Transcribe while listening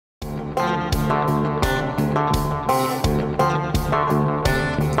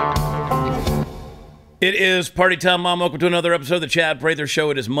It is party time, Mom. Welcome to another episode of the Chad Prather Show.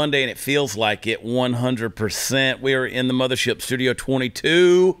 It is Monday, and it feels like it 100%. We are in the Mothership Studio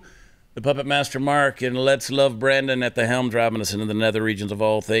 22. The Puppet Master Mark and Let's Love Brandon at the helm, driving us into the nether regions of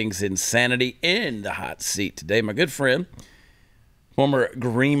all things insanity. In the hot seat today, my good friend, former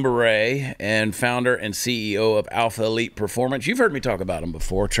Green Beret and founder and CEO of Alpha Elite Performance. You've heard me talk about him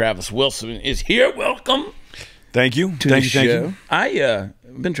before. Travis Wilson is here. Welcome. Thank you. Thank you.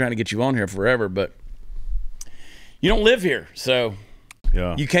 I've been trying to get you on here forever, but you don't live here, so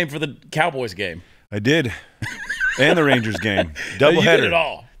yeah. You came for the Cowboys game. I did, and the Rangers game. Doubleheader. You did it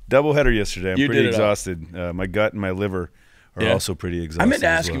all. Doubleheader yesterday. I'm pretty exhausted. My gut and my liver are also pretty exhausted. I meant to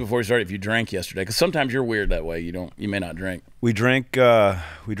ask you before we started if you drank yesterday, because sometimes you're weird that way. You may not drink. We drank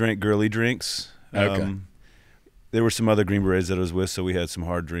girly drinks. Okay. There were some other Green Berets that I was with, so we had some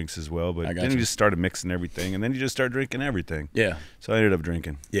hard drinks as well. But then you just started mixing everything, and then you just start drinking everything. Yeah. So I ended up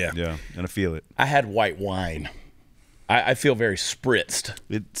drinking. Yeah. Yeah, and I feel it. I had white wine. I feel very spritzed.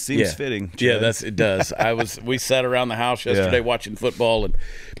 It seems fitting. Chad. Yeah, it does. We sat around the house yesterday watching football, and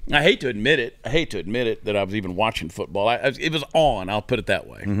I hate to admit it that I was even watching football. It was on. I'll put it that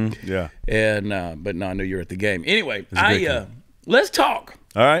way. Mm-hmm. Yeah. And but no, I knew you were at the game. Anyway, let's talk.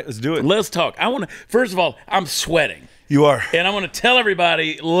 All right, let's do it. Let's talk. First of all, I'm sweating. You are. And I'm going to tell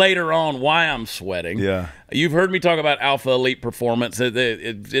everybody later on why I'm sweating. Yeah. You've heard me talk about Alpha Elite Performance.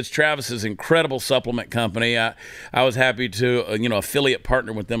 It's Travis's incredible supplement company. I was happy to, affiliate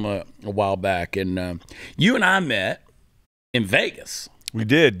partner with them a while back. And you and I met in Vegas. We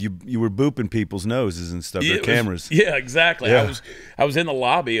did. You were booping people's noses and stuff. Their cameras. Yeah, exactly. Yeah. I was in the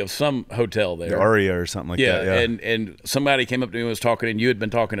lobby of some hotel there. The Aria or something like that. Yeah. And somebody came up to me and was talking, and you had been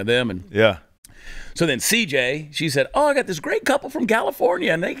talking to them. And yeah. So then CJ, she said, "Oh, I got this great couple from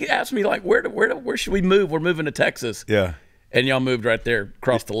California," and they asked me like, "Where should we move? We're moving to Texas." Yeah. And y'all moved right there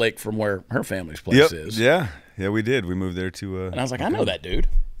across the lake from where her family's place is. Yeah. Yeah, we did. We moved there to. And I was like, I know that dude.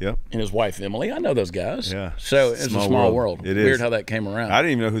 Yep. And his wife Emily, I know those guys. Yeah. So it's a small world. It is weird how that came around. I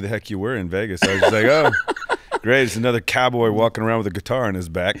didn't even know who the heck you were in Vegas. I was just like, oh, great! It's another cowboy walking around with a guitar in his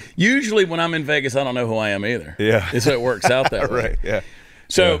back. Usually when I'm in Vegas, I don't know who I am either. Yeah. So it works out that way. Right. Yeah.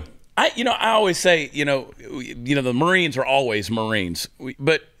 So. Yeah. I always say, the Marines are always Marines,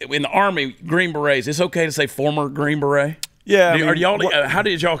 but in the Army, Green Berets, it's okay to say former Green Beret. Yeah. How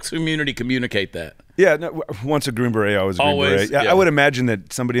did y'all's community communicate that? Yeah. No, once a Green Beret, always a Green Beret. Yeah, yeah. I would imagine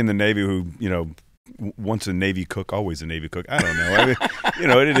that somebody in the Navy who, once a Navy cook, always a Navy cook. I don't know. I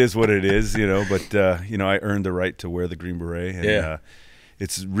mean, it is what it is, but, I earned the right to wear the Green Beret. And,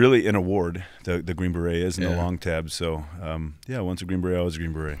 it's really an award, the Green Beret is, and the long tab. So, once a Green Beret, always a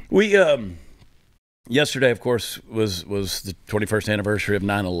Green Beret. We, yesterday, of course, was the 21st anniversary of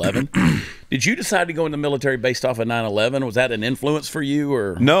 9/11. Did you decide to go in the military based off of 9/11? Was that an influence for you?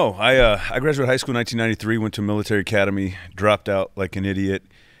 Or no, I graduated high school in 1993, went to a military academy, dropped out like an idiot,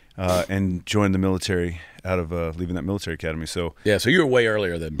 and joined the military out of leaving that military academy. So so you were way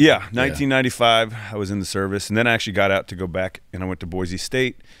earlier than 1995. I was in the service, and then I actually got out to go back, and I went to Boise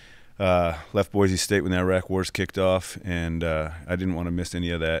State. Left Boise State when the Iraq Wars kicked off, and I didn't want to miss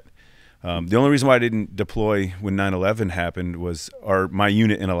any of that. The only reason why I didn't deploy when 9/11 happened was my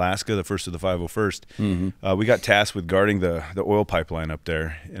unit in Alaska, the 1st of the 501st. Mm-hmm. We got tasked with guarding the oil pipeline up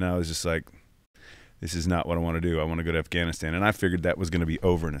there, and I was just like, this is not what I want to do. I want to go to Afghanistan. And I figured that was going to be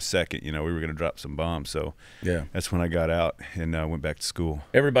over in a second. We were going to drop some bombs. So that's when I got out and went back to school.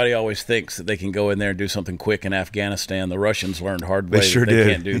 Everybody always thinks that they can go in there and do something quick in Afghanistan. The Russians learned hard way they sure that they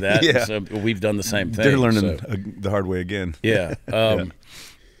did. Can't do that. Yeah. So we've done the same thing. They're learning the hard way again. Yeah.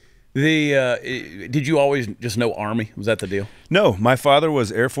 Did you always just know Army? Was that the deal? No, my father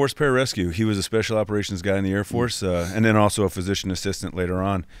was Air Force Pararescue. He was a special operations guy in the Air Force, and then also a physician assistant later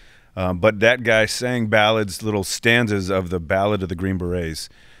on. But that guy sang ballads, little stanzas of the Ballad of the Green Berets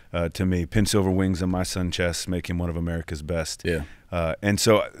to me. Pin silver wings on my sun chest make him one of America's best. Yeah. And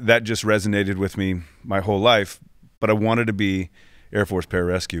so that just resonated with me my whole life. But I wanted to be Air Force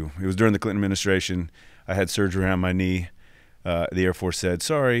Pararescue. It was during the Clinton administration. I had surgery on my knee. The Air Force said,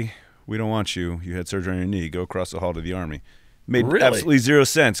 "Sorry, we don't want you. You had surgery on your knee. Go across the hall to the Army." Made absolutely zero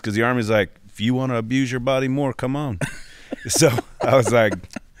sense because the Army's like, if you want to abuse your body more, come on. So I was like...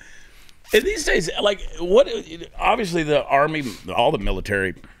 And these days, obviously the Army, all the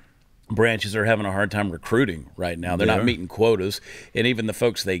military branches are having a hard time recruiting right now. They're not meeting quotas. And even the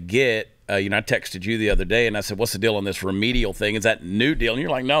folks they get, I texted you the other day and I said, what's the deal on this remedial thing? Is that new deal? And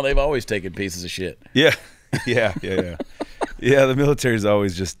you're like, no, they've always taken pieces of shit. Yeah. Yeah. The military's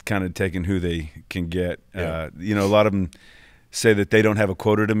always just kind of taking who they can get. A lot of them say that they don't have a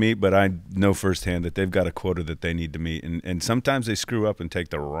quota to meet, but I know firsthand that they've got a quota that they need to meet, and sometimes they screw up and take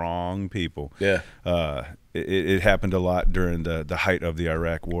the wrong people. Yeah. It happened a lot during the height of the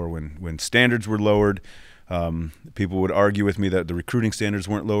Iraq War when standards were lowered. People would argue with me that the recruiting standards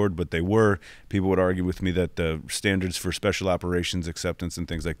weren't lowered, but they were. People would argue with me that the standards for special operations acceptance and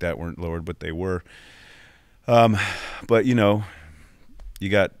things like that weren't lowered, but they were. But you know, you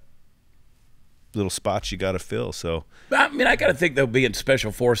got little spots you got to fill. So I mean, I got to think they'll be in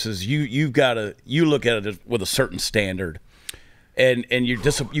special forces. You look at it with a certain standard, and you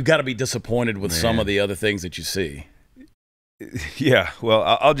got to be disappointed with some of the other things that you see. Yeah,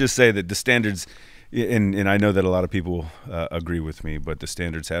 well, I'll just say that the standards, and I know that a lot of people agree with me, but the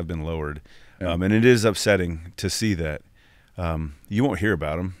standards have been lowered, and it is upsetting to see that. You won't hear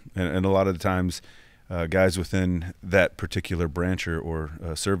about them, and a lot of the times, guys within that particular branch or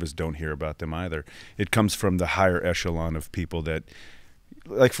service don't hear about them either. It comes from the higher echelon of people that,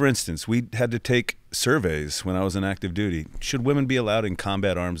 like for instance, we had to take surveys when I was in active duty. Should women be allowed in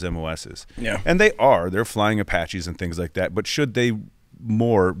combat arms MOSs? Yeah. And they are. They're flying Apaches and things like that. But should they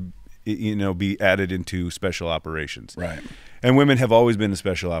more, be added into special operations? Right. And women have always been in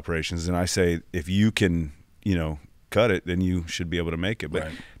special operations. And I say, if you can, cut it, then you should be able to make it. But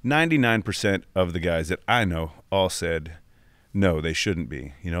 99% of the guys that I know all said, no, they shouldn't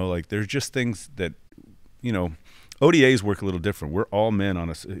be. Like there's just things that, ODAs work a little different. We're all men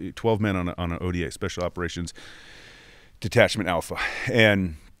 12 men on an ODA, Special Operations Detachment Alpha.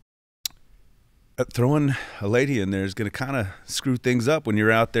 And throwing a lady in there is going to kind of screw things up when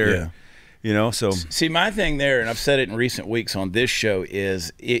you're out there, so. See, my thing there, and I've said it in recent weeks on this show,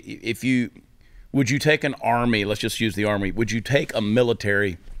 is would you take an army, let's just use the army, would you take a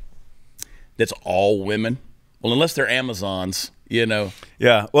military that's all women? Well, unless they're Amazons,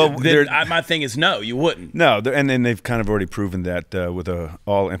 Yeah, well, my thing is no, you wouldn't. No, and then they've kind of already proven that with a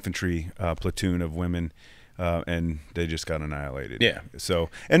all-infantry platoon of women, and they just got annihilated. Yeah. So,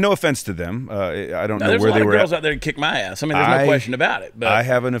 and no offense to them, I don't know there's where a lot they of were girls at. out there to kick my ass. I mean, there's no question about it. But I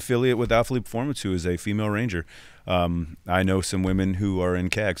have an affiliate with Alpha Leap Performance who is a female ranger. I know some women who are in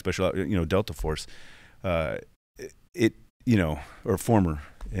CAG, special, Delta Force, or former.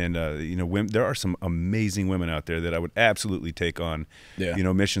 And, women, there are some amazing women out there that I would absolutely take on,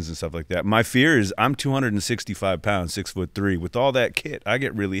 missions and stuff like that. My fear is I'm 265 pounds, 6'3". With all that kit, I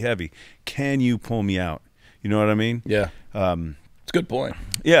get really heavy. Can you pull me out? You know what I mean? Yeah. It's a good point.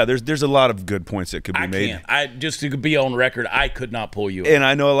 Yeah, there's a lot of good points that could be made. Just to be on record, I could not pull you out. And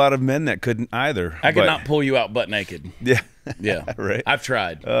I know a lot of men that couldn't either. I could not pull you out butt naked. Yeah. Yeah. Right. I've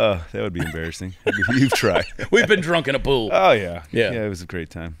tried. Oh, that would be embarrassing. You've tried. We've been drunk in a pool. Oh yeah. Yeah. Yeah, it was a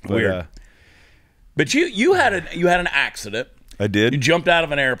great time. But, weird. But you had an accident. I did. You jumped out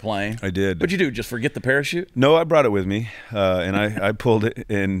of an airplane. I did. What'd you do? Just forget the parachute? No, I brought it with me, and I pulled it,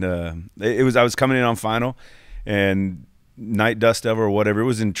 and I was coming in on final, and night dust ever or whatever. It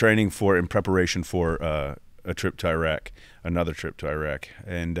was in preparation for a trip to Iraq, another trip to Iraq,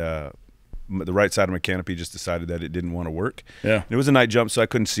 and the right side of my canopy just decided that it didn't want to work. Yeah. It was a night jump, so I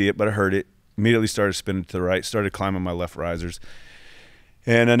couldn't see it, but I heard it. Immediately started spinning to the right, started climbing my left risers.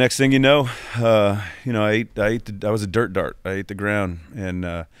 And the next thing you know, I was a dirt dart. I ate the ground, and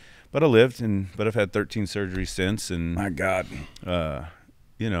but I lived, but I've had 13 surgeries since, and my God,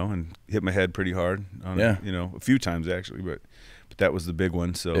 and hit my head pretty hard on a few times actually, but that was the big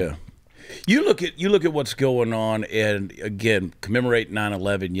one. So yeah. You look at what's going on, and again, commemorate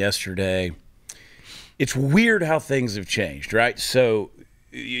 9/11 yesterday. It's weird how things have changed, right? So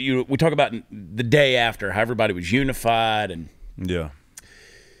we talk about the day after how everybody was unified, and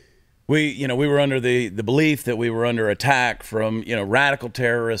we were under the belief that we were under attack from radical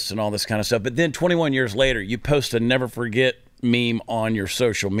terrorists and all this kind of stuff. But then 21 years later, you post a never forget meme on your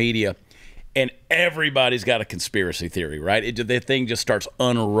social media, and everybody's got a conspiracy theory, right? The thing just starts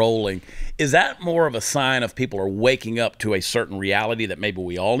unrolling. Is that more of a sign of people are waking up to a certain reality that maybe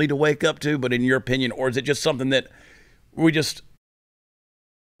we all need to wake up to, but in your opinion, or is it just something that we just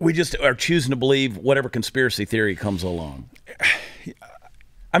are choosing to believe whatever conspiracy theory comes along?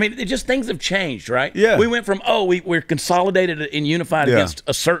 I mean, things have changed, right? Yeah. We went from, we're consolidated and unified against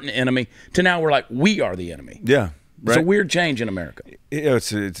a certain enemy, to now we're like, we are the enemy. Yeah. Right. It's a weird change in America.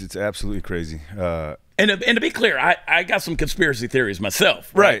 It's absolutely crazy. And to be clear, I got some conspiracy theories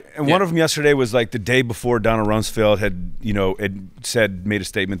myself. Right. And one of them yesterday was like the day before Donald Rumsfeld had made a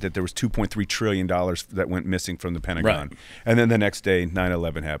statement that there was $2.3 trillion that went missing from the Pentagon. Right. And then the next day,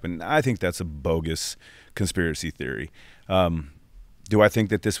 9/11 happened. I think that's a bogus conspiracy theory. Do I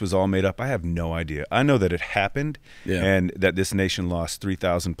think that this was all made up? I have no idea. I know that it happened, and that this nation lost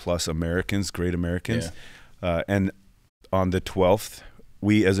 3,000 plus Americans, great Americans. And on the 12th,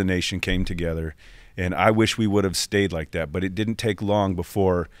 we as a nation came together, and I wish we would have stayed like that. But it didn't take long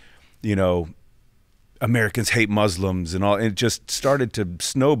before, you know, Americans hate Muslims and all. It just started to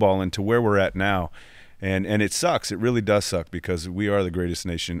snowball into where we're at now. And it sucks. It really does suck because we are the greatest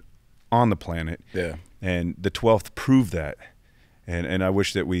nation on the planet. Yeah. And the 12th proved that. And I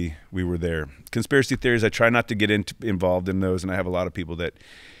wish that we were there. Conspiracy theories, I try not to get involved in those, and I have a lot of people that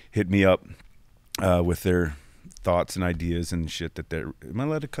hit me up with their thoughts and ideas and shit that they're, am I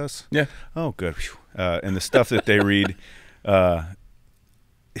allowed to cuss? Yeah. Oh, good. And the stuff that they read,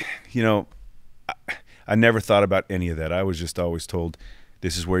 you know, I never thought about any of that. I was just always told,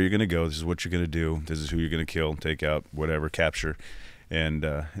 this is where you're going to go, this is what you're going to do, this is who you're going to kill, take out, whatever, capture. And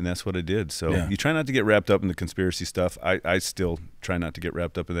that's what I did. So you try not to get wrapped up in the conspiracy stuff. I still try not to get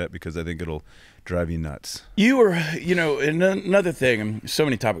wrapped up in that because I think it'll drive you nuts. You were, you know, another thing, so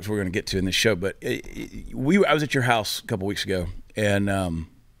many topics we're going to get to in this show, but I was at your house a couple weeks ago, and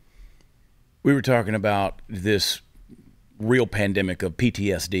we were talking about this real pandemic of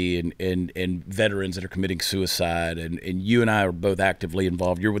PTSD and veterans that are committing suicide, and you and I are both actively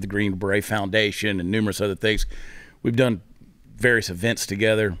involved. You're with the Green Beret Foundation and numerous other things. We've done various events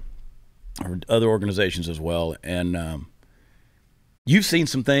together, or other organizations as well, and you've seen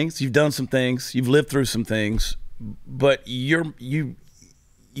some things, you've done some things, you've lived through some things, but you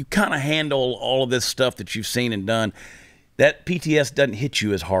kind of handle all of this stuff that you've seen and done. That PTSD doesn't hit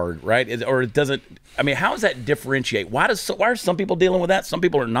you as hard, right? Or it doesn't. I mean, how does that differentiate? Why are some people dealing with that? Some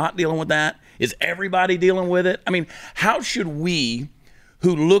people are not dealing with that. Is everybody dealing with it? I mean, how should we,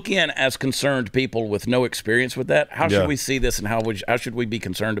 who look in as concerned people with no experience with that, how should we see this, and how should we be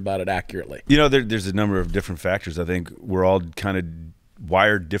concerned about it accurately? You know, there's a number of different factors. I think we're all kind of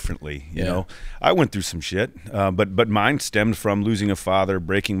wired differently. You know, I went through some shit, but mine stemmed from losing a father,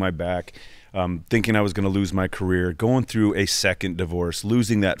 breaking my back, thinking I was going to lose my career, going through a second divorce,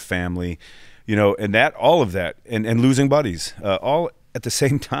 losing that family, you know, and all of that, and losing buddies, all at the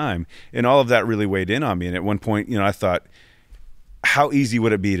same time. And all of that really weighed in on me. And at one point, you know, I thought, how easy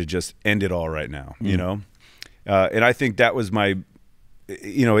would it be to just end it all right now, you know? And I think that was my,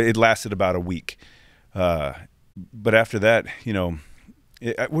 you know, it lasted about a week. But after that, you know,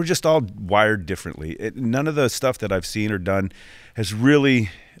 we're just all wired differently. None of the stuff that I've seen or done has really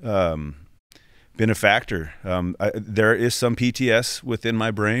been a factor. There is some PTS within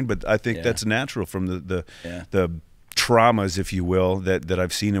my brain, but I think that's natural from the traumas, if you will, that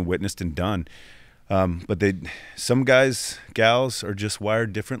I've seen and witnessed and done. But some guys, gals are just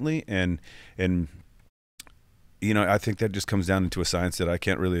wired differently, and you know, I think that just comes down into a science that I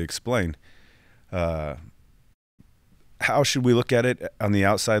can't really explain. How should we look at it on the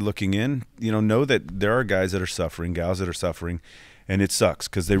outside looking in? You know that there are guys that are suffering, gals that are suffering, and it sucks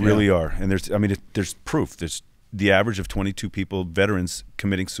because they really are. And there's proof. There's the average of 22 people, veterans,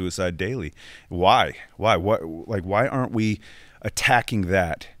 committing suicide daily. Why? Why aren't we attacking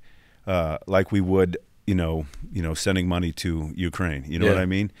that? Like we would, you know, sending money to Ukraine. You know what I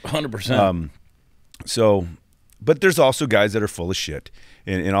mean? 100%. So, but there's also guys that are full of shit,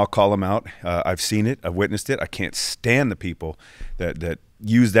 and I'll call them out. I've seen it. I've witnessed it. I can't stand the people that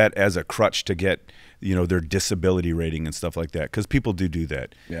use that as a crutch to get, you know, their disability rating and stuff like that, because people do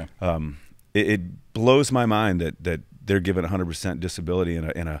that. Yeah. It blows my mind that they're given 100% disability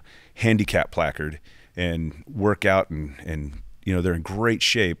in a handicap placard and work out and you know, they're in great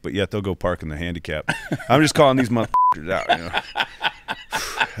shape, but yet they'll go park in the handicap. I'm just calling these motherfuckers out, you know.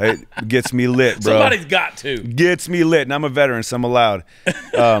 It gets me lit, bro. Somebody's got to. Gets me lit, and I'm a veteran, so I'm allowed.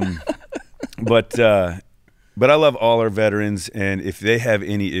 But I love all our veterans, and if they have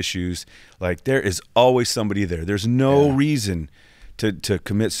any issues, like, there is always somebody there. There's no reason to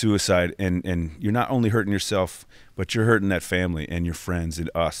commit suicide, and you're not only hurting yourself, but you're hurting that family and your friends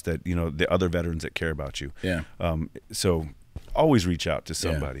and us, that, you know, the other veterans that care about you. Yeah. So always reach out to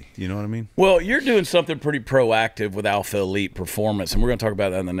somebody. You know what I mean? Well, you're doing something pretty proactive with Alpha Elite Performance, and we're going to talk about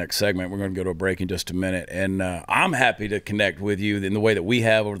that in the next segment. We're going to go to a break in just a minute, and I'm happy to connect with you in the way that we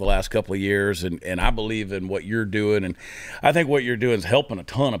have over the last couple of years, and I believe in what you're doing, and I think what you're doing is helping a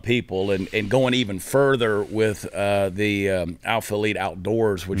ton of people, and going even further with the Alpha Elite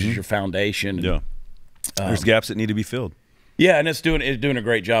Outdoors, which is your foundation. Yeah. There's gaps that need to be filled. Yeah, and it's doing a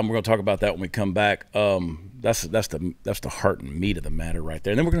great job. We're going to talk about that when we come back. That's the heart and meat of the matter right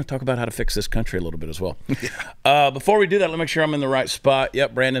there. And then we're going to talk about how to fix this country a little bit as well. Before we do that, let me make sure I'm in the right spot.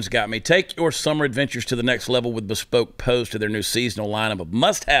 Yep, Brandon's got me. Take your summer adventures to the next level with Bespoke Post to their new seasonal lineup of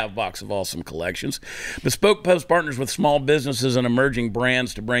must-have box of awesome collections. Bespoke Post partners with small businesses and emerging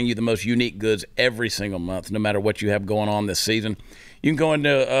brands to bring you the most unique goods every single month, no matter what you have going on this season. You can go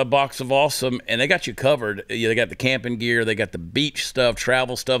into a Box of Awesome, and they got you covered. They got the camping gear, they got the beach stuff,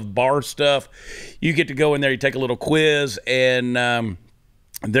 travel stuff, bar stuff. You get to go in there, you take a little quiz, and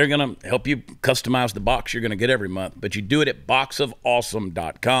they're going to help you customize the box you're going to get every month. But you do it at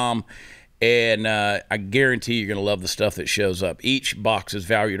boxofawesome.com. And I guarantee you're going to love the stuff that shows up. Each box is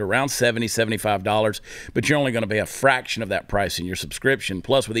valued around $70, $75, but you're only going to pay a fraction of that price in your subscription.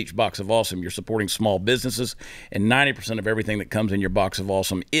 Plus, with each Box of Awesome, you're supporting small businesses, and 90% of everything that comes in your Box of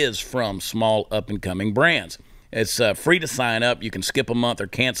Awesome is from small up-and-coming brands. It's free to sign up. You can skip a month or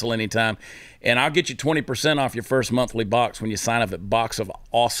cancel anytime. And I'll get you 20% off your first monthly box when you sign up at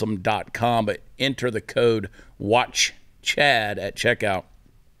boxofawesome.com, but enter the code WATCHCHAD at checkout.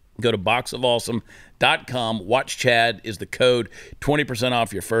 Go to boxofawesome.com. Watch Chad is the code. 20%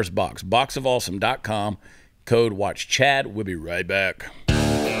 off your first box. Boxofawesome.com. Code Watch Chad. We'll be right back.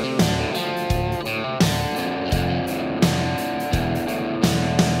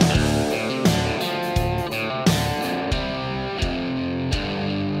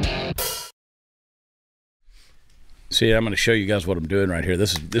 See, I'm going to show you guys what I'm doing right here.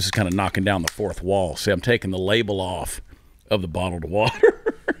 This is kind of knocking down the fourth wall. See, I'm taking the label off of the bottled water.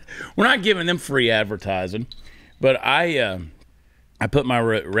 We're not giving them free advertising, but I put my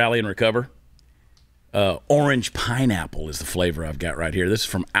Rally and Recover. Orange pineapple is the flavor I've got right here. This is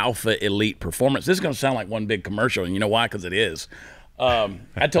from Alpha Elite Performance. This is going to sound like one big commercial, and you know why? Because it is.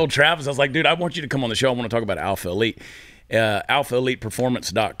 I told Travis, I was like, dude, I want you to come on the show. I want to talk about Alpha Elite.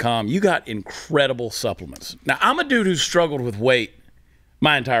 AlphaElitePerformance.com. You got incredible supplements. Now, I'm a dude who's struggled with weight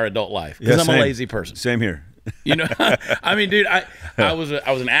my entire adult life because I'm a lazy person. Same here. You know, I mean, dude, I was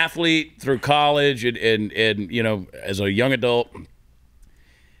an athlete through college and you know, as a young adult.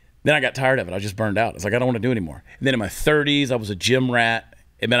 Then I got tired of it. I just burned out. It's like I don't want to do it anymore. And then in my 30s, I was a gym rat,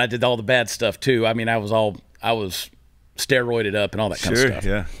 and then I did all the bad stuff too. I mean, I was steroided up and all that kind of stuff.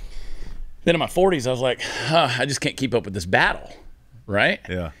 Yeah. Then in my 40s, I was like, I just can't keep up with this battle, right?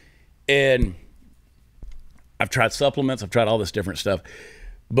 Yeah. And I've tried supplements. I've tried all this different stuff,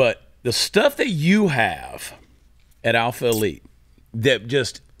 but the stuff that you have at Alpha Elite that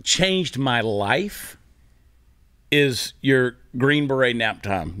just changed my life is your Green Beret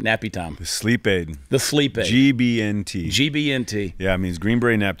nappy time. The sleep aid. The sleep aid. GBNT. GBNT. Yeah, it means Green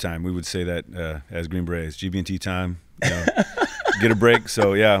Beret nap time. We would say that as Green Berets. GBNT time. You know, get a break.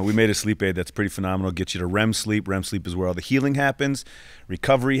 So, yeah, we made a sleep aid that's pretty phenomenal. Gets you to REM sleep. REM sleep is where all the healing happens.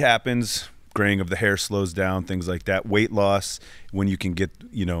 Recovery happens. Graying of the hair slows down, things like that. Weight loss when you can get,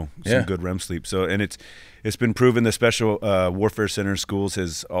 you know, some good REM sleep. So, and it's been proven the Special Warfare Center schools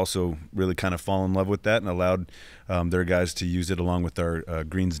has also really kind of fallen in love with that and allowed their guys to use it along with our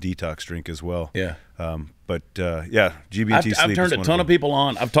Greens Detox drink as well. Yeah. Yeah, GBT sleep. I've turned a ton of people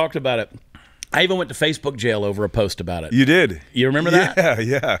on. I've talked about it. I even went to Facebook jail over a post about it. You did? You remember that? Yeah,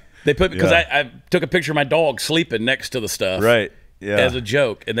 yeah. They put because I took a picture of my dog sleeping next to the stuff. Right. Yeah. As a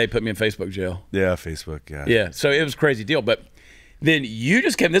joke, and they put me in Facebook jail. Yeah, Facebook, yeah. Yeah, so it was a crazy deal. But then you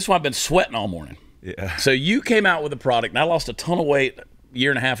just came, this is why I've been sweating all morning. Yeah. So you came out with a product, and I lost a ton of weight a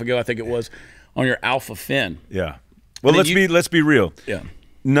year and a half ago, I think it was, on your Alpha Fin. Yeah. Well, let's be real. Yeah.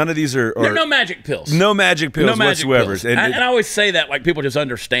 None of these are no magic pills. No magic pills whatsoever. Pills. And I always say that like people just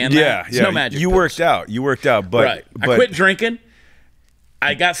understand that. It's no magic pills. You worked out. But, right. I quit drinking.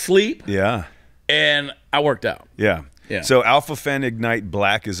 I got sleep. Yeah. And I worked out. Yeah. Yeah. So Alpha Fen Ignite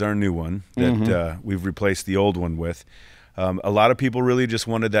Black is our new one that we've replaced the old one with. A lot of people really just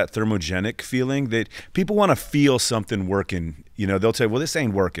wanted that thermogenic feeling. That people want to feel something working. You know, they'll say, well, this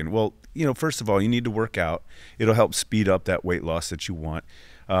ain't working. Well, you know, first of all, you need to work out. It'll help speed up that weight loss that you want.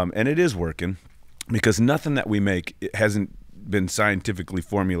 And it is working because nothing that we make hasn't been scientifically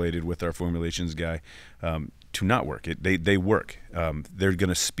formulated with our formulations guy to not work. They work. They're going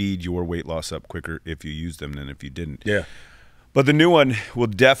to speed your weight loss up quicker if you use them than if you didn't. Yeah. But the new one will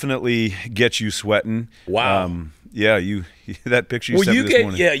definitely get you sweating. Wow. Yeah, that picture you sent me this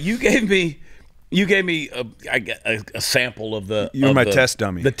morning. Yeah, you gave me a sample of the. You're my test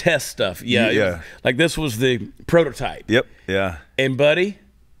dummy. The test stuff. Yeah. Yeah. Like this was the prototype. Yep. Yeah. And buddy,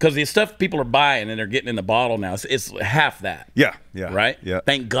 because the stuff people are buying and they're getting in the bottle now, it's half that. Yeah. Yeah. Right. Yeah.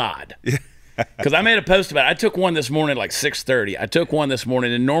 Thank God. Yeah. Because I made a post about it. I took one this morning at like 6:30. I took one this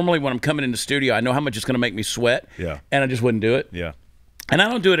morning, and normally when I'm coming in the studio, I know how much it's going to make me sweat. Yeah. And I just wouldn't do it. Yeah. And I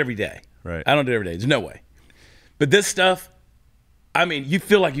don't do it every day. Right. I don't do it every day. There's no way. But this stuff, I mean, you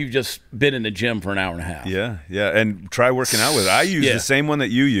feel like you've just been in the gym for an hour and a half. Yeah, yeah. And try working out with it. I use the same one that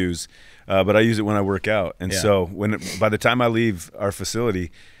you use, but I use it when I work out. And so by the time I leave our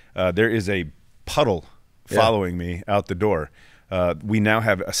facility, there is a puddle following me out the door. We now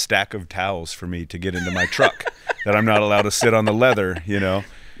have a stack of towels for me to get into my truck that I'm not allowed to sit on the leather, you know.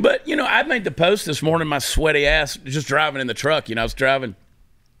 But, you know, I made the post this morning, my sweaty ass, just driving in the truck. You know, I was driving,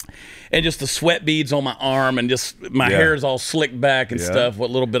 and just the sweat beads on my arm, and just my hair is all slicked back and stuff, what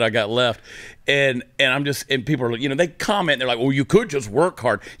little bit I got left. And I'm just, and people are, you know, they comment, they're like, well, you could just work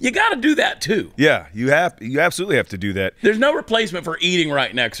hard. You got to do that too. Yeah, you absolutely have to do that. There's no replacement for eating right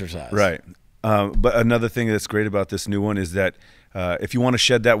and exercise. Right. But another thing that's great about this new one is that if you want to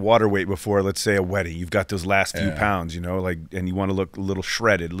shed that water weight before, let's say, a wedding, you've got those last few pounds, you know, like, and you want to look a little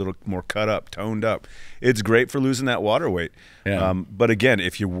shredded, a little more cut up, toned up. It's great for losing that water weight. Yeah. But again,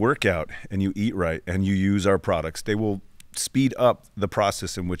 if you work out and you eat right and you use our products, they will speed up the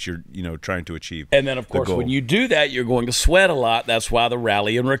process in which you're, you know, trying to achieve. And then, of course, when you do that, you're going to sweat a lot. That's why the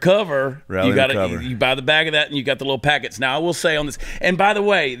Rally and Recover. You buy the bag of that, and you got the little packets. Now, I will say on this, and by the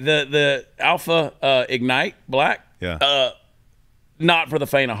way, the Alpha Ignite Black, not for the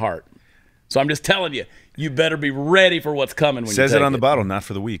faint of heart. So I'm just telling you, you better be ready for what's coming. When says you take it on the bottle, not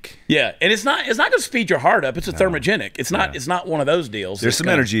for the weak. Yeah, and it's not going to speed your heart up. It's a thermogenic. It's not one of those deals. There's some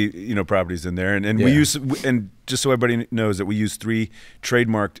energy, you know, properties in there, and we use, and just so everybody knows that we use 3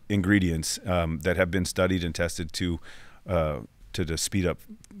 trademarked ingredients that have been studied and tested to speed up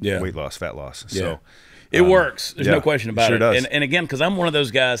weight loss, fat loss. Yeah. So it works. There's no question about it. Does. And again, because I'm one of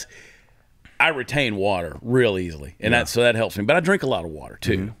those guys, I retain water real easily, and so that helps me. But I drink a lot of water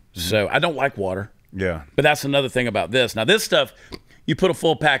too, so I don't like water. Yeah. But that's another thing about this. Now, this stuff, you put a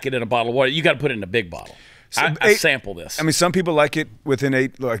full packet in a bottle of water, you got to put it in a big bottle. So I sample this. I mean, some people like it within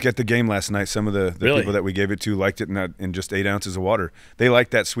 8. Like at the game last night, some of the people that we gave it to liked it in just 8 ounces of water. They like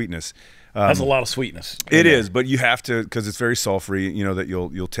that sweetness. That's a lot of sweetness. It is, but you have to, because it's very sulfury. You know that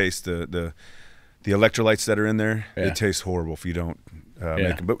you'll taste the electrolytes that are in there. Yeah. It tastes horrible if you don't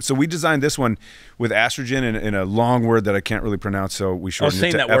make them. But so we designed this one with estrogen and a long word that I can't really pronounce, so we shortened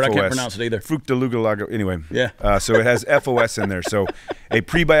it to that FOS. word. I can't pronounce it either. Fructolugalago. Anyway, so it has FOS in there. So a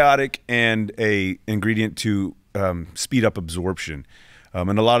prebiotic and a ingredient to speed up absorption.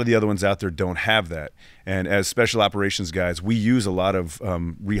 And a lot of the other ones out there don't have that. And as special operations guys, we use a lot of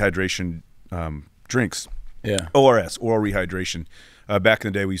rehydration drinks. Yeah. ORS, oral rehydration. Back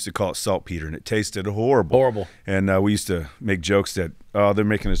in the day, we used to call it saltpeter, and it tasted horrible. Horrible. And we used to make jokes that, oh, they're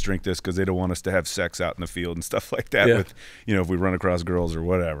making us drink this because they don't want us to have sex out in the field and stuff like that. With, you know, if we run across girls or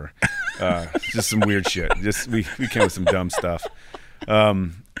whatever. Just some weird shit. Just we came with some dumb stuff.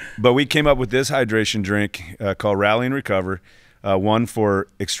 But we came up with this hydration drink called Rally and Recover. One for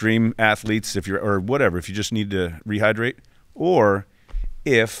extreme athletes, if you just need to rehydrate, or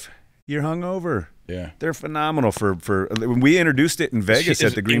if you're hungover. Yeah, they're phenomenal for when we introduced it in Vegas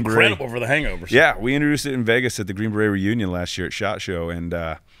at the Green Beret. Incredible for the hangovers. Yeah, we introduced it in Vegas at the Green Beret reunion last year at SHOT Show, and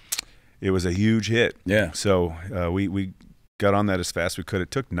it was a huge hit. Yeah. So we got on that as fast as we could.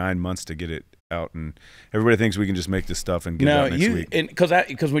 It took 9 months to get it out, and everybody thinks we can just make this stuff and get it out next week.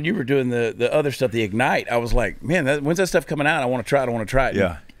 Because when you were doing the other stuff, the Ignite, I was like, man, when's that stuff coming out? I want to try it.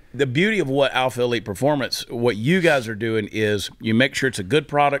 Yeah. The beauty of what Alpha Elite Performance, what you guys are doing is you make sure it's a good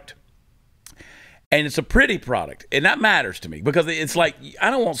product. And it's a pretty product, and that matters to me because it's like I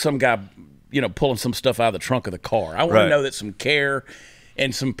don't want some guy, you know, pulling some stuff out of the trunk of the car. I want to know that some care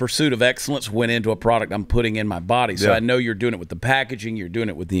and some pursuit of excellence went into a product I'm putting in my body. So I know you're doing it with the packaging, you're doing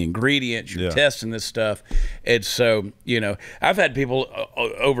it with the ingredients, you're testing this stuff. And so, you know, I've had people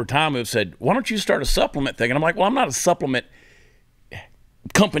over time who have said, why don't you start a supplement thing? And I'm like, well, I'm not a supplement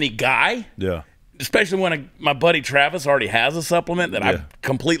company guy. Yeah. Especially when my buddy Travis already has a supplement that I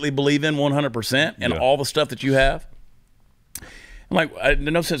completely believe in 100%, and all the stuff that you have. I'm like, there's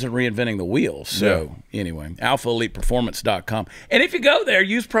no sense in reinventing the wheel. So anyway, alphaeliteperformance.com. And if you go there,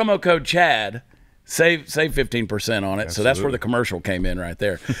 use promo code CHAD, save 15% on it. Absolutely. So that's where the commercial came in right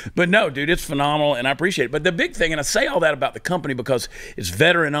there. But no, dude, it's phenomenal, and I appreciate it. But the big thing, and I say all that about the company because it's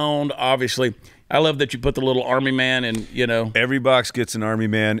veteran-owned, obviously. I love that you put the little Army man in, you know. Every box gets an Army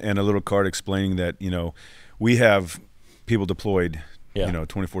man and a little card explaining that, you know, we have people deployed, you know,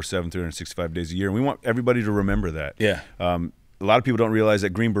 24/7, 365 days a year. And we want everybody to remember that. Yeah. A lot of people don't realize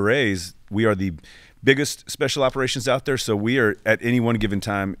that Green Berets, we are the biggest special operations out there. So we are at any one given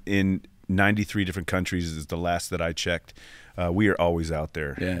time in 93 different countries is the last that I checked. We are always out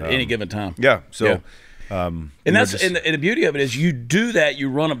there. Yeah, any given time. Yeah. So. Yeah. And that's and the beauty of it is you do that, you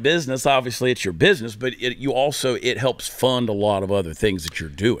run a business. Obviously, it's your business, but it helps fund a lot of other things that you're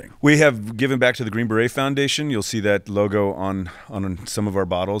doing. We have given back to the Green Beret Foundation. You'll see that logo on some of our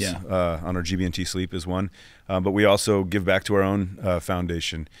bottles. On our GB&T Sleep is one, but we also give back to our own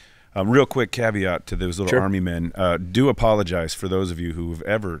foundation. Real quick caveat to those little Army men. Do apologize for those of you who have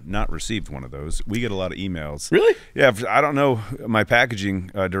ever not received one of those. We get a lot of emails. Really? Yeah. I don't know my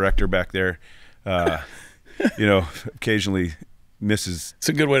packaging director back there. you know, occasionally misses. It's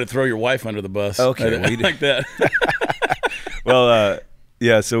a good way to throw your wife under the bus. Okay, like that. Well,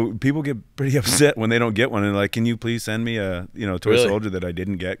 yeah, so people get pretty upset when they don't get one, and like, can you please send me a toy soldier that I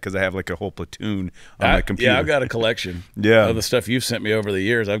didn't get, because I have like a whole platoon on my computer. Yeah, I've got a collection. Of the stuff you've sent me over the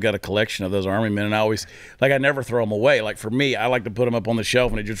years. I've got a collection of those Army men, and I never throw them away. Like for me, I like to put them up on the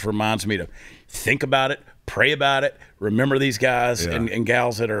shelf, and it just reminds me to think about it, pray about it, remember these guys and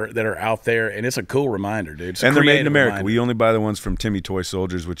gals that are out there, and it's a cool reminder, dude. And they're made in America. Reminder. We only buy the ones from Timmy Toy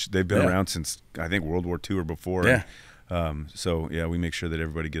Soldiers, which they've been around since I think World War II or before. Yeah. So yeah, we make sure that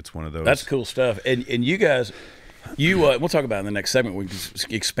everybody gets one of those. That's cool stuff. And you guys, we'll talk about in the next segment. We can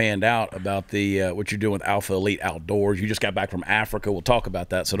expand out about the what you're doing with Alpha Elite Outdoors. You just got back from Africa. We'll talk about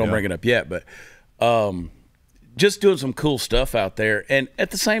that, so don't bring it up yet. But just doing some cool stuff out there. And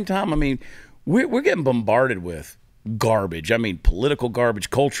at the same time, I mean, we're getting bombarded with garbage. I mean, political garbage,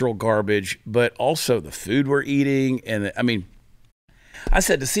 cultural garbage, but also the food we're eating. And I mean, I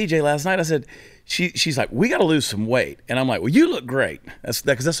said to CJ last night, I said, she's like, we got to lose some weight. And I'm like, well, you look great. Because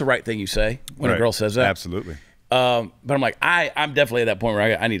that's the right thing you say when a girl says that. Absolutely. But I'm like, I'm definitely at that point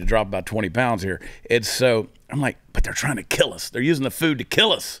where I need to drop about 20 pounds here. It's so I'm like, but they're trying to kill us. They're using the food to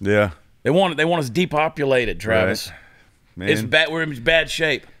kill us. Yeah. They want us depopulated, Travis. Right. Man. It's bad. We're in bad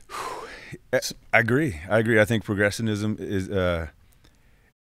shape. I agree. I think progressivism is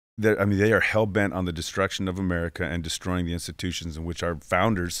they are hell-bent on the destruction of America and destroying the institutions in which our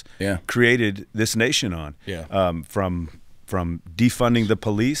founders created this nation on. From defunding the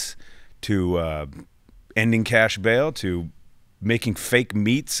police to ending cash bail to making fake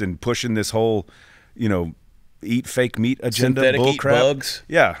meats and pushing this whole, eat fake meat agenda, synthetic, eat bugs.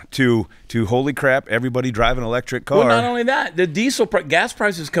 Yeah, to holy crap, everybody drive an electric car. Well, not only that, the gas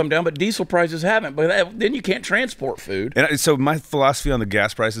prices come down, but diesel prices haven't. But then you can't transport food. And so my philosophy on the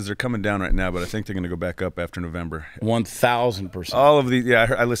gas prices, they're coming down right now, but I think they're going to go back up after November. 1,000%. All of these,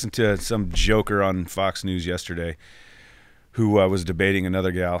 I listened to some joker on Fox News yesterday who was debating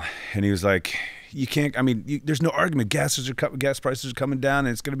another gal, and he was like, you can't, there's no argument. Gas prices are coming down,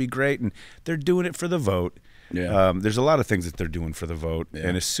 and it's going to be great, and they're doing it for the vote. Yeah. There's a lot of things that they're doing for the vote,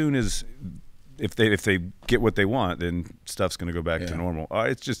 and as soon as if they get what they want, then stuff's going to go back to normal.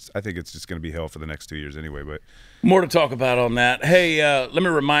 I think it's just going to be hell for the next 2 years anyway. But more to talk about on that. Hey, let me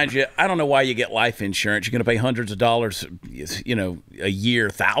remind you, I don't know why you get life insurance. You're going to pay hundreds of dollars, a year,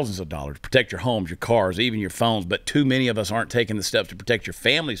 thousands of dollars, protect your homes, your cars, even your phones. But too many of us aren't taking the steps to protect your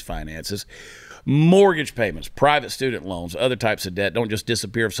family's finances. Mortgage payments, private student loans, other types of debt don't just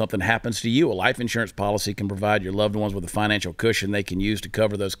disappear if something happens to you. A life insurance policy can provide your loved ones with a financial cushion they can use to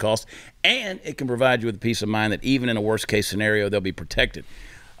cover those costs, and it can provide you with peace of mind that even in a worst-case scenario, they'll be protected.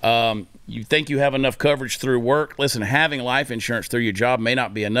 You think you have enough coverage through work? Listen, having life insurance through your job may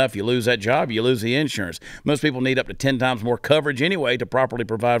not be enough. You lose that job, you lose the insurance. Most people need up to 10 times more coverage anyway to properly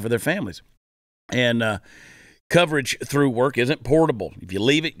provide for their families. And coverage through work isn't portable. If you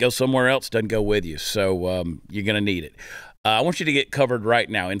leave it, go somewhere else, doesn't go with you. So you're going to need it. I want you to get covered right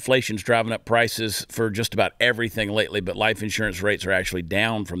now. Inflation's driving up prices for just about everything lately, but life insurance rates are actually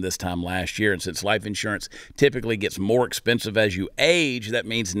down from this time last year. And since life insurance typically gets more expensive as you age, that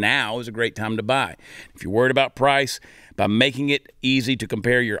means now is a great time to buy. If you're worried about price, by making it easy to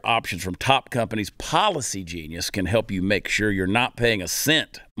compare your options from top companies, Policy Genius can help you make sure you're not paying a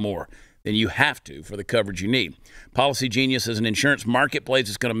cent more than you have to for the coverage you need. Policy Genius is an insurance marketplace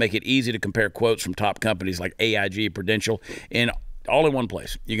that's going to make it easy to compare quotes from top companies like AIG, Prudential, and all in one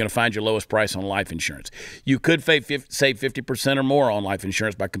place. You're going to find your lowest price on life insurance. You could save 50% or more on life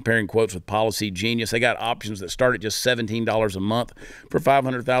insurance by comparing quotes with Policy Genius. They got options that start at just $17 a month for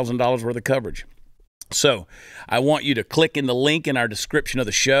 $500,000 worth of coverage. So I want you to click in the link in our description of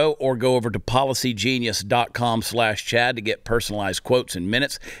the show or go over to policygenius.com/Chad to get personalized quotes in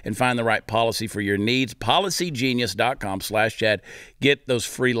minutes and find the right policy for your needs. Policygenius.com/Chad. Get those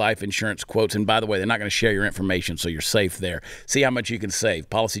free life insurance quotes. And by the way, they're not going to share your information, so you're safe there. See how much you can save.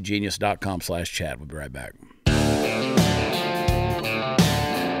 Policygenius.com/Chad. We'll be right back.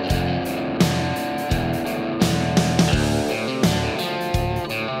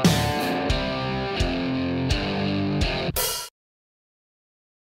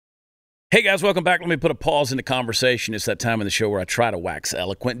 Hey guys, welcome back. Let me put a pause in the conversation. It's that time in the show where I try to wax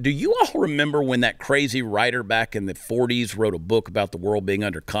eloquent. Do you all remember when that crazy writer back in the 40s wrote a book about the world being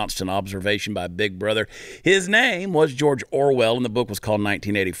under constant observation by Big Brother? His name was George Orwell, and the book was called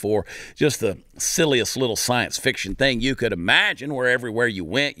 1984. Just the silliest little science fiction thing you could imagine, where everywhere you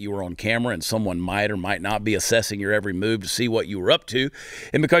went, you were on camera and someone might or might not be assessing your every move to see what you were up to.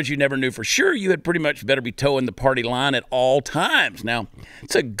 And because you never knew for sure, you had pretty much better be towing the party line at all times. Now,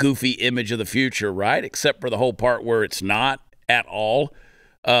 it's a goofy image of the future, right? Except for the whole part where it's not at all.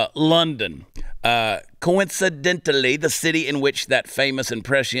 London. Coincidentally, the city in which that famous and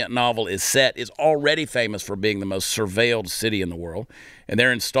prescient novel is set is already famous for being the most surveilled city in the world, and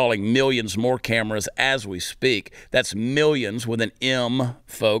they're installing millions more cameras as we speak. That's millions with an M,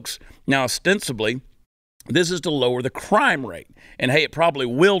 folks. Now, ostensibly, this is to lower the crime rate. And hey, it probably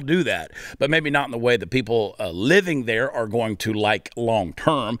will do that, but maybe not in the way that people living there are going to like long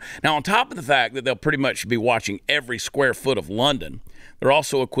term. Now, on top of the fact that they'll pretty much be watching every square foot of London, they're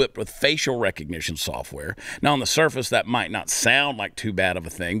also equipped with facial recognition software. Now, on the surface, that might not sound like too bad of a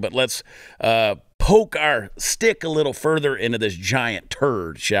thing, but let's poke our stick a little further into this giant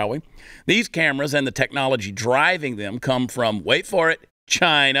turd, shall we? These cameras and the technology driving them come from, wait for it,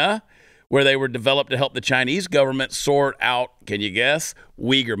 China, where they were developed to help the Chinese government sort out, can you guess,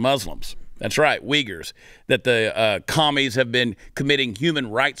 Uyghur Muslims. That's right, Uyghurs, that the commies have been committing human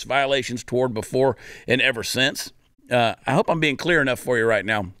rights violations toward before and ever since. I hope I'm being clear enough for you right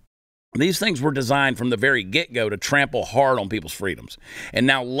now. These things were designed from the very get-go to trample hard on people's freedoms. And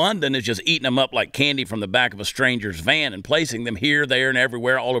now London is just eating them up like candy from the back of a stranger's van and placing them here, there, and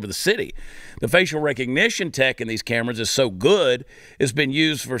everywhere all over the city. The facial recognition tech in these cameras is so good, it's been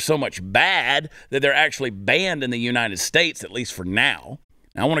used for so much bad that they're actually banned in the United States, at least for now.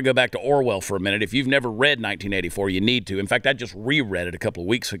 Now, I want to go back to Orwell for a minute. If you've never read 1984, you need to. In fact, I just reread it a couple of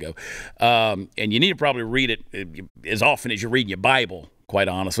weeks ago. And you need to probably read it as often as you're reading your Bible, quite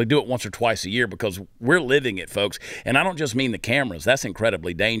honestly. Do it once or twice a year because we're living it, folks. And I don't just mean the cameras. That's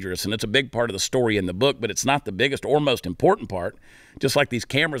incredibly dangerous, and it's a big part of the story in the book, but it's not the biggest or most important part. Just like these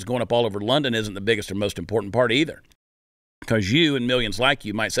cameras going up all over London isn't the biggest or most important part either. Because you and millions like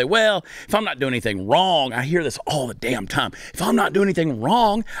you might say, well, if I'm not doing anything wrong, I hear this all the damn time. If I'm not doing anything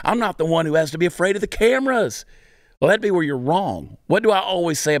wrong, I'm not the one who has to be afraid of the cameras. Well, that'd be where you're wrong. What do I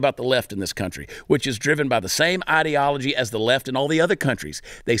always say about the left in this country, which is driven by the same ideology as the left in all the other countries?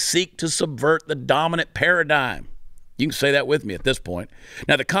 They seek to subvert the dominant paradigm. You can say that with me at this point.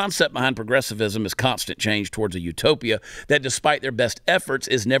 Now, the concept behind progressivism is constant change towards a utopia that, despite their best efforts,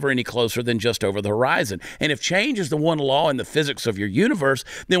 is never any closer than just over the horizon. And if change is the one law in the physics of your universe,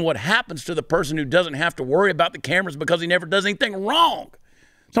 then what happens to the person who doesn't have to worry about the cameras because he never does anything wrong?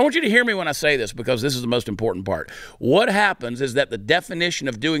 So I want you to hear me when I say this, because this is the most important part. What happens is that the definition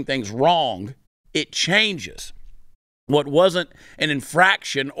of doing things wrong, it changes. What wasn't an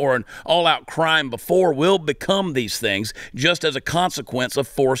infraction or an all-out crime before will become these things just as a consequence of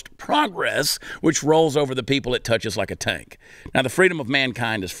forced progress, which rolls over the people it touches like a tank. Now, the freedom of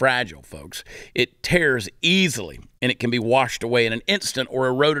mankind is fragile, folks. It tears easily, and it can be washed away in an instant or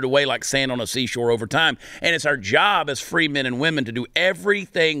eroded away like sand on a seashore over time. And it's our job as free men and women to do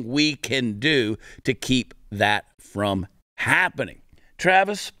everything we can do to keep that from happening.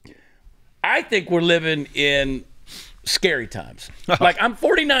 Travis, I think we're living in scary times. Like, I'm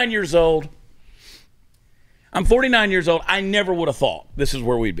 49 years old. I never would have thought this is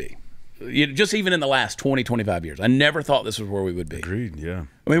where we'd be. Just even in the last 20, 25 years. I never thought this was where we would be. Agreed, yeah.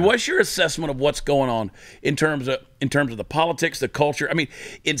 I mean, what's your assessment of what's going on in terms of the politics, the culture? I mean,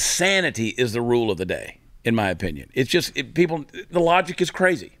 insanity is the rule of the day, in my opinion. It's just, the logic is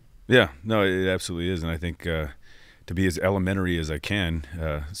crazy. Yeah, no, it absolutely is. And I think to be as elementary as I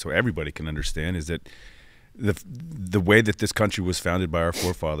can, so everybody can understand, is that the way that this country was founded by our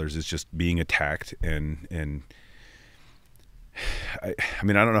forefathers is just being attacked, and I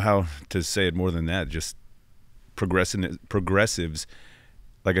mean, I don't know how to say it more than that. Just progressives,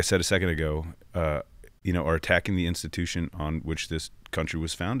 like I said a second ago, are attacking the institution on which this country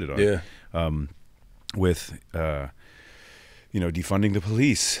was founded on. Yeah. With defunding the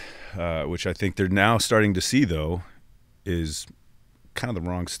police, which I think they're now starting to see, though, is kind of the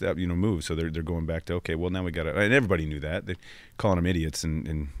wrong step, move. So they're going back to, okay, well, now we got to, and everybody knew that. They're calling them idiots,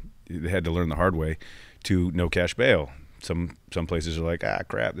 and they had to learn the hard way to no cash bail. Some places are like,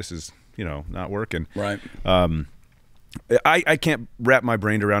 crap, this is, not working. Right. I can't wrap my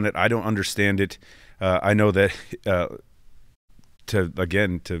brain around it. I don't understand it. I know that to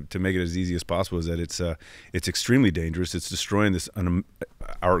make it as easy as possible is that it's extremely dangerous. It's destroying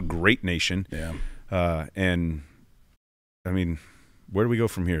our great nation. Yeah. And I mean, where do we go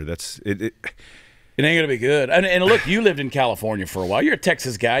from here? That's it. It ain't going to be good. And look, you lived in California for a while. You're a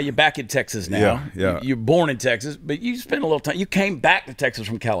Texas guy. You're back in Texas now. Yeah. You're born in Texas, but you spent a little time. You came back to Texas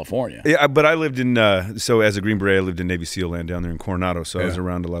from California. Yeah, but I lived in, so as a Green Beret, I lived in Navy SEAL land down there in Coronado, so I was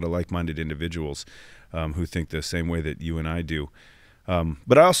around a lot of like-minded individuals who think the same way that you and I do.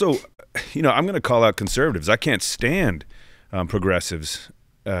 But I also, I'm going to call out conservatives. I can't stand progressives.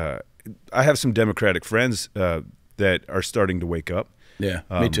 I have some Democratic friends that are starting to wake up. Yeah,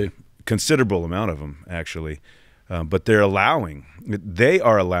 me too. Considerable amount of them, actually. But they are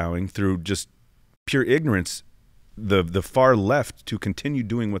allowing through just pure ignorance the far left to continue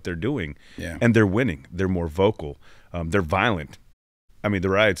doing what they're doing. Yeah. And they're winning. They're more vocal. They're violent. I mean, the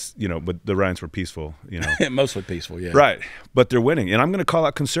riots, but the riots were peaceful, Mostly peaceful, yeah. Right. But they're winning. And I'm going to call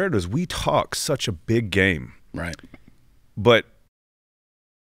out conservatives. We talk such a big game. Right. But,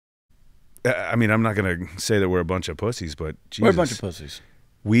 I mean, I'm not going to say that we're a bunch of pussies, but Jesus. We're a bunch of pussies.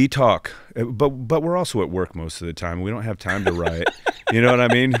 We talk, but we're also at work most of the time. We don't have time to riot. You know what I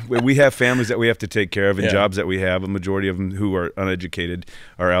mean? We have families that we have to take care of and jobs that we have. A majority of them who are uneducated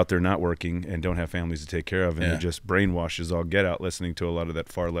are out there not working and don't have families to take care of, and they're just brainwashes all get out listening to a lot of that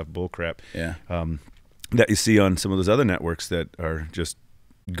far left bullcrap that you see on some of those other networks that are just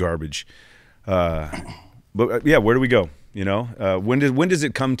garbage. But yeah, where do we go? When does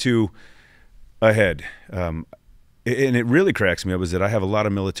it come to a head? And it really cracks me up is that I have a lot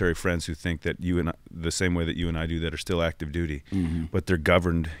of military friends who think that the same way that you and I do, that are still active duty, but they're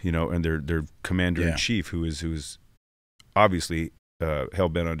governed, and their commander in chief, who is obviously hell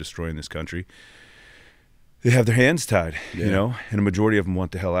bent on destroying this country. They have their hands tied, and a majority of them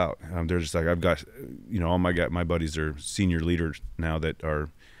want the hell out. They're just like, I've got, all my buddies are senior leaders now that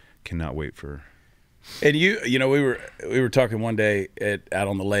cannot wait for. And we were talking one day out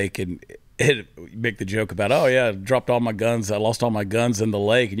on the lake, and make the joke about, I dropped all my guns. I lost all my guns in the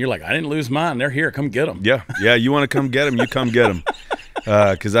lake. And you're like, I didn't lose mine. They're here. Come get them. Yeah. You want to come get them? You come get them.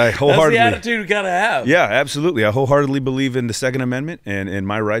 Because I wholeheartedly. That's the attitude you got to have. Yeah, absolutely. I wholeheartedly believe in the Second Amendment and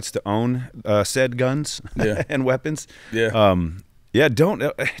my rights to own said guns and weapons. Yeah. Don't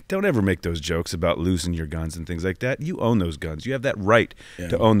ever make those jokes about losing your guns and things like that. You own those guns. You have that right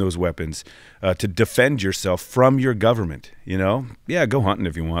to own those weapons, to defend yourself from your government. Yeah, go hunting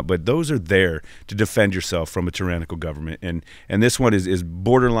if you want, but those are there to defend yourself from a tyrannical government. And this one is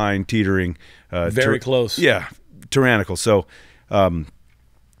borderline teetering. Very close. Yeah, tyrannical. So,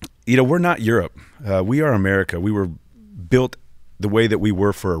 we're not Europe. We are America. We were built the way that we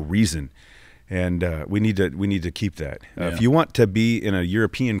were for a reason. And we need to keep that. If you want to be in a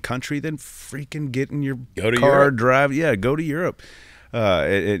European country, then freaking get in your car, drive. Yeah, go to Europe.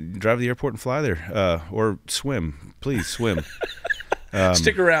 Drive to the airport and fly there, or swim. Please swim.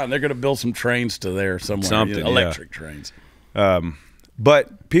 Stick around. They're going to build some trains to there somewhere. Electric trains.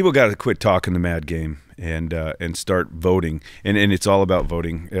 But people got to quit talking the mad game and start voting. And it's all about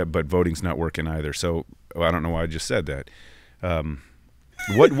voting, but voting's not working either. So I don't know why I just said that.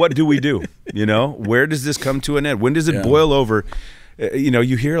 What do we do? Where does this come to an end? When does it boil over?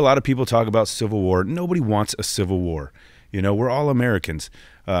 You hear a lot of people talk about civil war. Nobody wants a civil war. We're all Americans.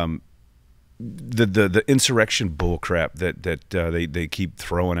 The insurrection bullcrap that they keep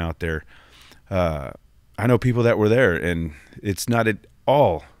throwing out there. I know people that were there, and it's not at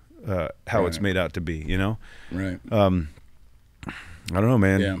all how it's made out to be. Right. I don't know,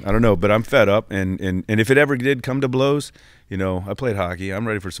 man. I don't know, but I'm fed up, and if it ever did come to blows, I played hockey. I'm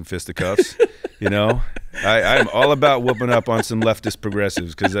ready for some fisticuffs. I'm all about whooping up on some leftist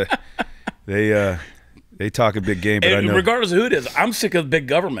progressives because they talk a big game. But I know, regardless of who it is, I'm sick of big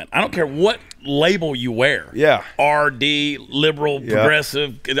government. I don't care what label you wear. Yeah. RD, liberal,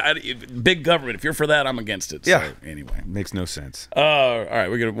 progressive, big government. If you're for that, I'm against it. Yeah. So, anyway. Makes no sense. All right,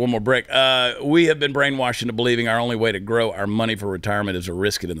 we got one more break. We have been brainwashed into believing our only way to grow our money for retirement is to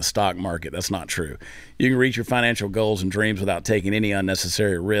risk it in the stock market. That's not true. You can reach your financial goals and dreams without taking any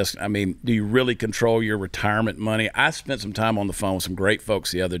unnecessary risk. I mean, do you really control your retirement money? I spent some time on the phone with some great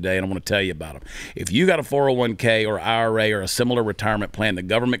folks the other day, and I want to tell you about them. If you got a 401k or IRA or a similar retirement plan, the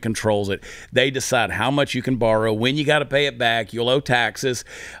government controls it. They decide how much you can borrow, when you got to pay it back. You'll owe taxes,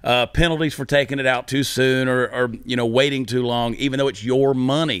 penalties for taking it out too soon or waiting too long, even though it's your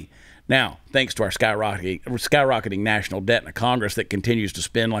money. Now, thanks to our skyrocketing national debt and a Congress that continues to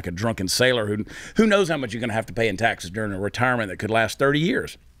spend like a drunken sailor who knows how much you're going to have to pay in taxes during a retirement that could last 30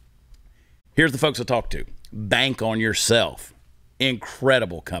 years. Here's the folks I talk to. Bank on yourself.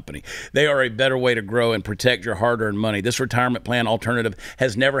 Incredible company. They are a better way to grow and protect your hard-earned money. This retirement plan alternative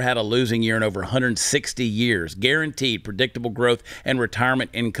has never had a losing year in over 160 years. Guaranteed predictable growth and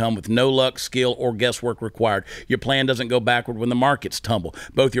retirement income with no luck, skill, or guesswork required. Your plan doesn't go backward when the markets tumble.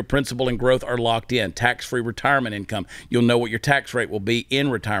 Both your principal and growth are locked in. Tax-free retirement income. You'll know what your tax rate will be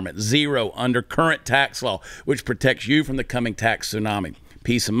in retirement. 0 under current tax law, which protects you from the coming tax tsunami.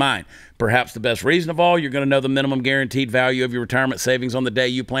 Peace of mind. Perhaps the best reason of all, you're going to know the minimum guaranteed value of your retirement savings on the day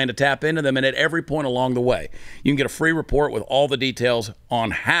you plan to tap into them and at every point along the way. You can get a free report with all the details on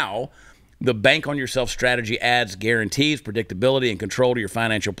how the Bank on Yourself strategy adds guarantees, predictability, and control to your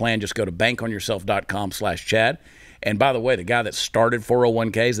financial plan. Just go to bankonyourself.com/Chad. And by the way, the guy that started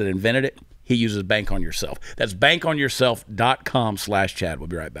 401ks, that invented it, he uses Bank on Yourself. That's bankonyourself.com/Chad. We'll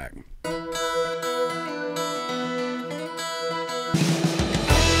be right back.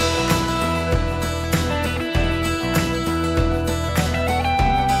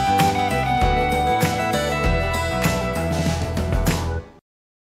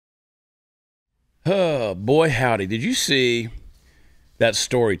 Oh, boy, howdy. Did you see that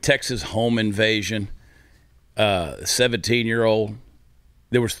story, Texas home invasion, 17-year-old?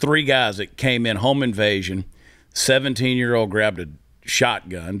 There was 3 guys that came in, home invasion. 17-year-old grabbed a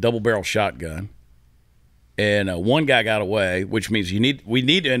shotgun, double-barrel shotgun, and one guy got away, which means we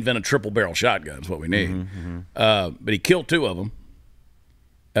need to invent a triple-barrel shotgun is what we need. But he killed 2 of them.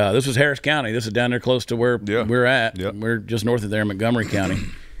 This was Harris County. This is down there close to where we're at. Yep. We're just north of there in Montgomery County.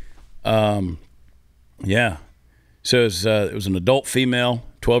 Yeah. So it was an adult female,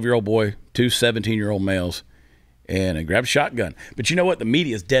 12-year-old boy, 2 17-year-old males, and he grabbed a shotgun. But you know what? The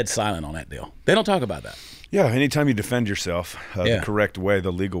media is dead silent on that deal. They don't talk about that. Yeah, anytime you defend yourself the correct way,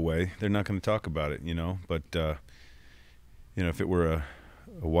 the legal way, they're not going to talk about it, you know. But, you know, if it were a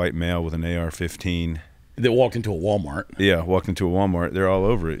white male with an AR-15. That walked into a Walmart. Yeah, walked into a Walmart. They're all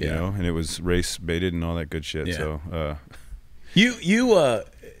over it, you know, and it was race-baited and all that good shit. Yeah. So,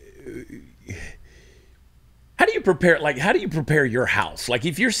 how do you prepare? Like, how do you prepare your house? Like,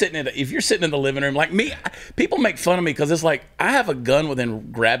 if you're sitting in the living room, like me, people make fun of me because it's like I have a gun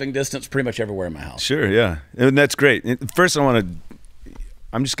within grabbing distance pretty much everywhere in my house. Sure, yeah, and that's great. First, I'm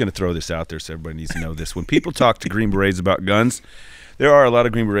just going to throw this out there so everybody needs to know this. When people talk to Green Berets about guns, there are a lot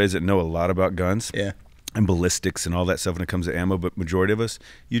of Green Berets that know a lot about guns. Yeah. And ballistics and all that stuff when it comes to ammo, but majority of us,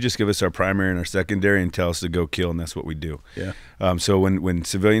 you just give us our primary and our secondary and tell us to go kill, and that's what we do. Yeah. So when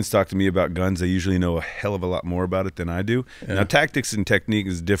civilians talk to me about guns, they usually know a hell of a lot more about it than I do. Yeah. Now, tactics and technique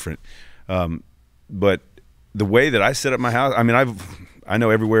is different, but the way that I set up my house, I mean, I know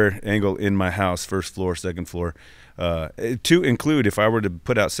everywhere angle in my house, first floor, second floor, to include if I were to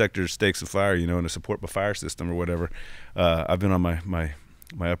put out sector stakes of fire, you know, in a support by fire system or whatever. I've been on my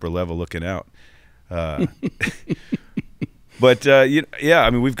upper level looking out. But yeah, I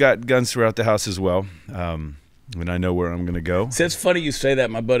mean, we've got guns throughout the house as well, and I know where I'm going to go. See, it's funny you say that.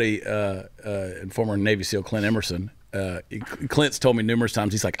 My buddy and former Navy SEAL Clint Emerson, Clint's told me numerous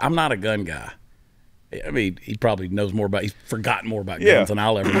times, he's like, I'm not a gun guy. I mean, he probably knows more about, he's forgotten more about guns than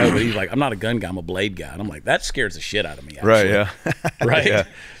I'll ever know, but he's like, I'm not a gun guy, I'm a blade guy. And I'm like, that scares the shit out of me, actually. Right, yeah. Right?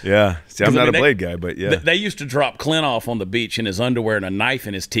 Yeah. See, I'm not a blade guy, but yeah. They used to drop Clint off on the beach in his underwear and a knife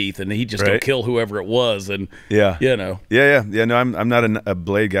in his teeth, and he'd just go kill whoever it was. And, you know. Yeah, no, I'm not a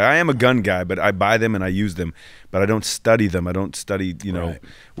blade guy. I am a gun guy, but I buy them and I use them, but I don't study them. I don't study, you know,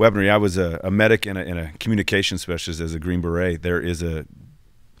 weaponry. I was a medic and a communication specialist as a Green Beret. There is a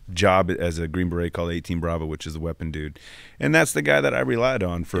job as a Green Beret called 18 Bravo, which is the weapon dude, and that's the guy that I relied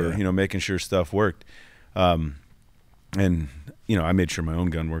on for you know, making sure stuff worked, and you know, I made sure my own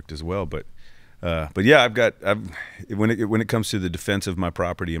gun worked as well. But yeah, when it comes to the defense of my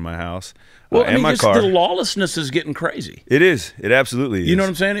property in my house, well, I mean, and my car, the lawlessness is getting crazy. It is. It absolutely is. You know what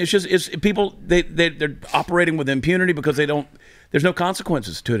I'm saying? It's people they're operating with impunity because there's no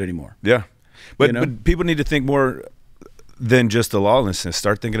consequences to it anymore. Yeah, but, you know? But people need to think more than just the lawlessness.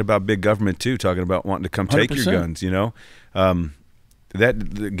 Start thinking about big government too, talking about wanting to come take 100%. Your guns, you know.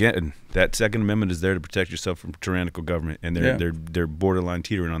 That Second Amendment is there to protect yourself from tyrannical government, and they're borderline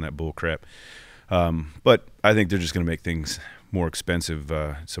teetering on that bull crap. But I think they're just going to make things more expensive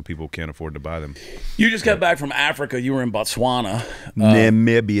so people can't afford to buy them. You just got back from Africa. You were in Botswana.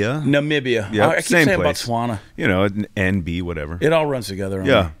 Namibia. Yeah, I keep same saying place. Botswana. You know, NB, whatever. It all runs together.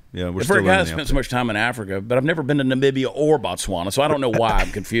 Yeah, we're for still a guy that learning spent so much time in Africa, but I've never been to Namibia or Botswana, so I don't know why I'm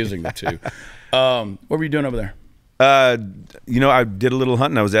confusing the two. What were you doing over there? You know, I did a little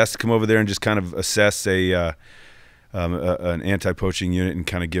hunting. I was asked to come over there and just kind of assess an anti-poaching unit and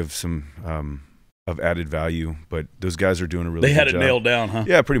kind of give some added value. But those guys are doing a really They good had it job. nailed down, huh?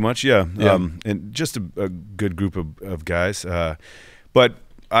 Yeah, pretty much. Yeah. Yeah. And just a good group of guys. But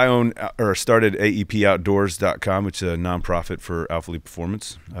I own or started AEPOutdoors.com, which is a nonprofit for Alpha Elite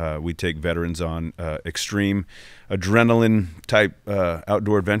Performance. We take veterans on extreme adrenaline type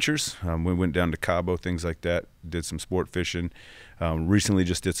outdoor adventures. We went down to Cabo, things like that, did some sport fishing. Recently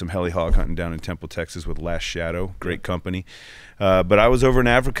just did some heli hog hunting down in Temple, Texas with Last Shadow, great company. But I was over in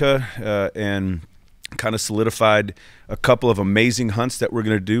Africa and kind of solidified a couple of amazing hunts that we're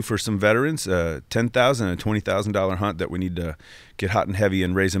going to do for some veterans, $10,000 and $20,000 hunt that we need to get hot and heavy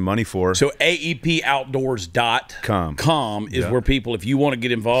and raising money for. So AEPOutdoors.com is where people, if you want to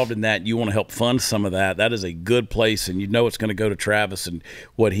get involved in that, you want to help fund some of that, that is a good place, and you know it's going to go to Travis and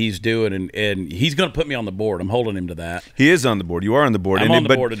what he's doing, and he's going to put me on the board. I'm holding him to that. He is on the board. You are on the board. I'm on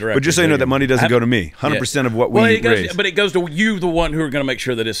the board of directors. But just so you know, that money doesn't go to me. 100% of what we raise. But it goes to you, the one who are going to make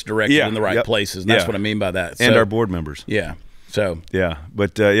sure that it's directed in the right places, and that's what I mean by that. And our board members. Yeah. So yeah,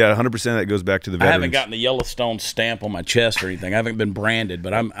 but 100% of that goes back to the veterans. I haven't gotten the Yellowstone stamp on my chest or anything. I haven't been branded,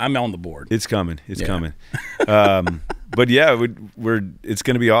 but I'm on the board. It's coming. It's coming. But yeah, it's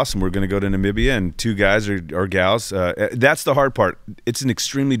going to be awesome. We're going to go to Namibia, and two guys or gals. That's the hard part. It's an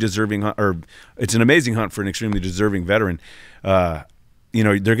extremely deserving hunt, or it's an amazing hunt for an extremely deserving veteran. You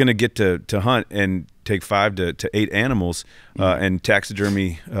know, they're going to get to hunt and take 5 to 8 animals, and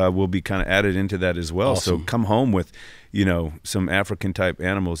taxidermy will be kind of added into that as well. Awesome. So come home with, you know, some African type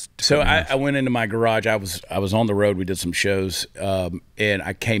animals. So I went into my garage. I was on the road. We did some shows, and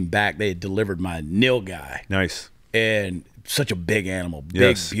I came back. They had delivered my nilgai. Nice. And such a big animal,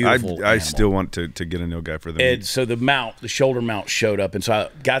 big, beautiful. I still want to get a nilgai for them. And so the shoulder mount showed up, and so I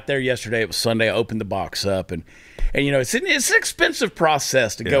got there yesterday. It was Sunday. I opened the box up, and you know, it's an expensive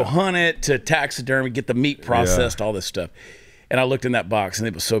process to go hunt it, to taxidermy, get the meat processed, all this stuff. And I looked in that box, and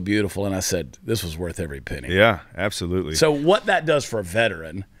it was so beautiful, and I said, this was worth every penny. Yeah, absolutely. So what that does for a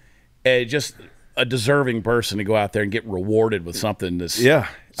veteran, just a deserving person to go out there and get rewarded with something that's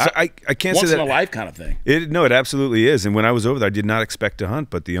I can't say that once in a life kind of thing. No, it absolutely is. And when I was over there, I did not expect to hunt,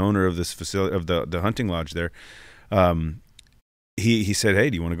 but the owner of this facility, of the hunting lodge there, he said, "Hey,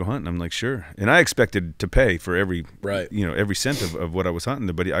 do you want to go hunt?" And I'm like, "Sure." And I expected to pay for every every cent of what I was hunting.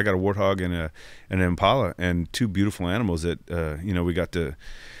 But I got a warthog and an impala and 2 beautiful animals that we got to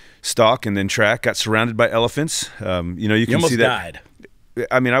stalk and then track. Got surrounded by elephants. You know, you can see that. Died.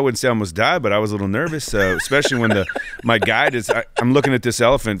 I mean, I wouldn't say I almost died, but I was a little nervous, especially when my guide is. I'm looking at this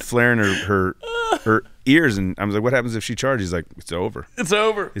elephant flaring her ears, and I'm like, "What happens if she charges?" He's like, "It's over. It's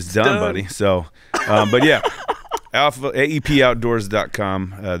over. It's done, buddy." So, but yeah,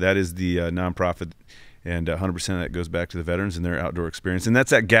 AEPOutdoors.com. That is the nonprofit, and 100% of that goes back to the veterans and their outdoor experience. And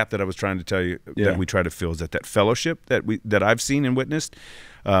that's that gap that I was trying to tell you that we try to fill. Is that fellowship that I've seen and witnessed?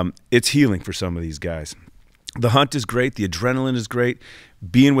 It's healing for some of these guys. The hunt is great. The adrenaline is great.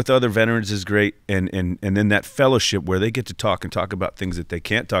 Being with other veterans is great. And then that fellowship where they get to talk about things that they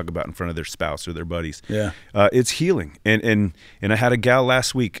can't talk about in front of their spouse or their buddies. Yeah. It's healing. And I had a gal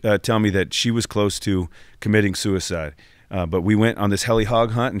last week tell me that she was close to committing suicide. But we went on this heli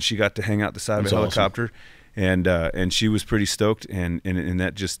hog hunt, and she got to hang out the side of a helicopter. Awesome. And she was pretty stoked. And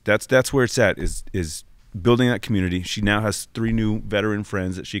that's where it's at, is building that community. She now has 3 new veteran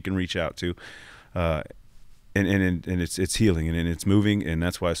friends that she can reach out to. And it's healing and it's moving, and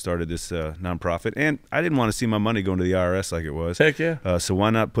that's why I started this nonprofit. And I didn't want to see my money going to the IRS like it was. Heck yeah. So why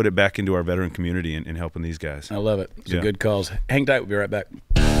not put it back into our veteran community and helping these guys? I love it. It's a good cause. Hang tight. We'll be right back.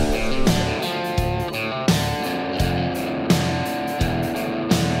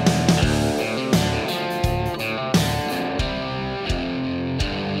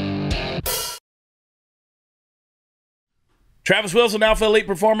 Travis Wilson, Alpha Elite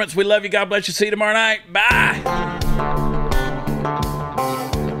Performance. We love you. God bless you. See you tomorrow night. Bye.